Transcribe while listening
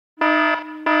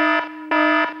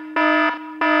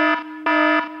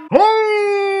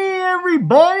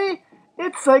everybody!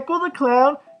 It's Psycho the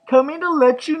Clown coming to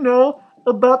let you know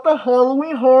about the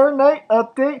Halloween Horror Night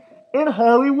update in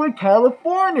Hollywood,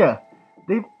 California.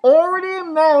 They've already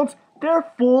announced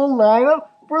their full lineup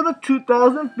for the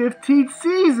 2015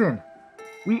 season.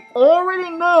 We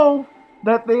already know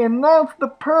that they announced The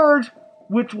Purge,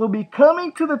 which will be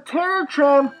coming to the Terror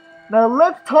Tram. Now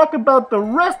let's talk about the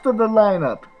rest of the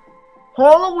lineup.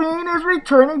 Halloween is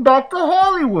returning back to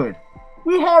Hollywood.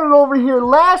 We had it over here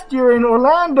last year in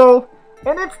Orlando,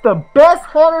 and it's the best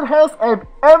haunted house I've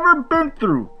ever been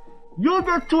through. You'll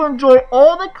get to enjoy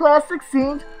all the classic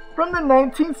scenes from the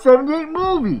 1978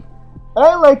 movie.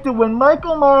 I liked it when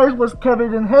Michael Myers was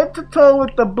covered in head to toe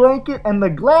with the blanket and the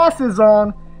glasses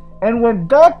on, and when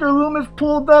Dr. Loomis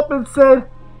pulled up and said,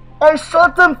 "I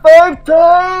shot them 5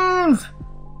 times!"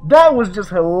 That was just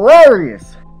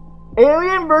hilarious.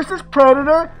 Alien vs.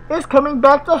 Predator is coming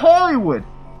back to Hollywood.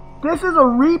 This is a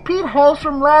repeat house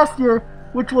from last year,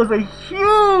 which was a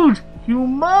huge,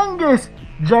 humongous,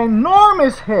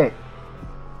 ginormous hit.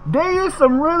 They used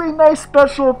some really nice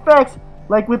special effects,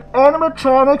 like with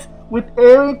animatronics, with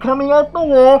Alien coming out the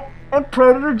wall and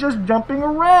Predator just jumping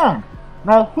around.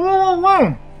 Now who will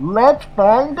win? Let's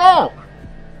find out.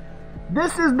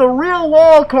 This is the real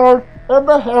wild card of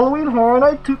the Halloween Horror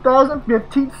Night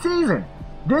 2015 season.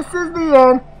 This is the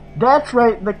end. That's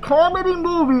right, the comedy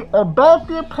movie about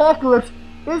the apocalypse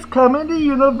is coming to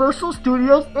Universal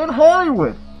Studios in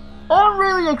Hollywood. I'm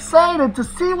really excited to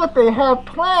see what they have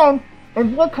planned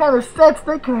and what kind of sets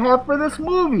they can have for this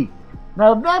movie.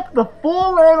 Now that's the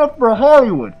full lineup for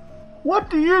Hollywood. What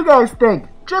do you guys think?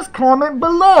 Just comment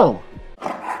below.